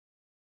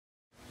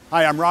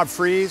Hi, I'm Rob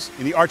Fries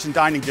in the Arts and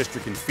Dining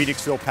District in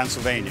Phoenixville,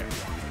 Pennsylvania.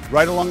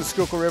 Right along the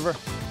Schuylkill River,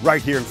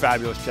 right here in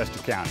fabulous Chester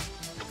County.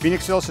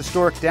 Phoenixville's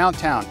historic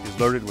downtown is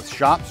loaded with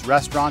shops,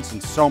 restaurants,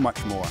 and so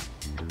much more.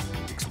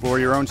 Explore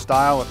your own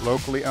style at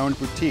locally owned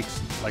boutiques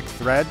like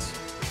Threads,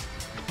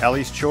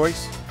 Ellie's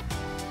Choice,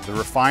 the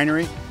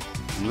Refinery,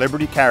 and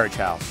Liberty Carriage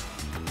House.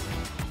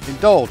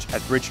 Indulge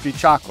at Bridge Street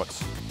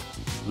Chocolates.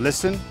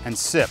 Listen and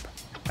sip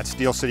at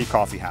Steel City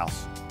Coffee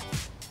House.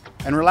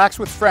 And relax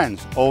with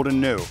friends, old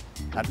and new,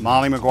 at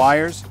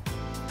Maguires,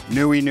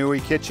 Nui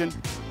Kitchen,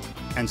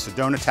 and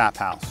Sedona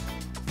Taphouse.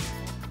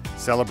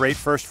 Celebrate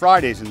First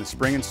Fridays in the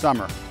spring and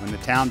summer when the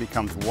town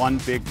becomes one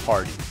big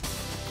party.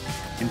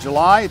 In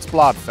July, it's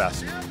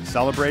BlobFest,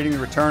 celebrating the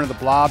return of the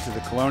Blob to the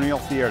Colonial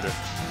Theater,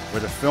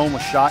 where the film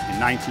was shot in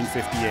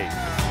 1958.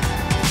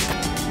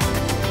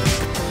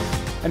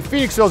 And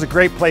Phoenixville is a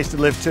great place to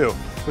live too,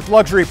 with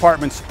luxury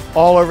apartments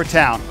all over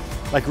town,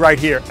 like right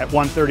here at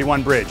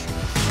 131 Bridge.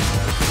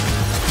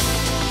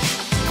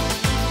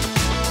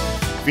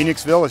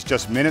 Phoenixville is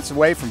just minutes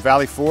away from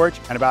Valley Forge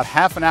and about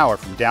half an hour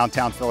from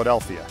downtown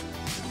Philadelphia.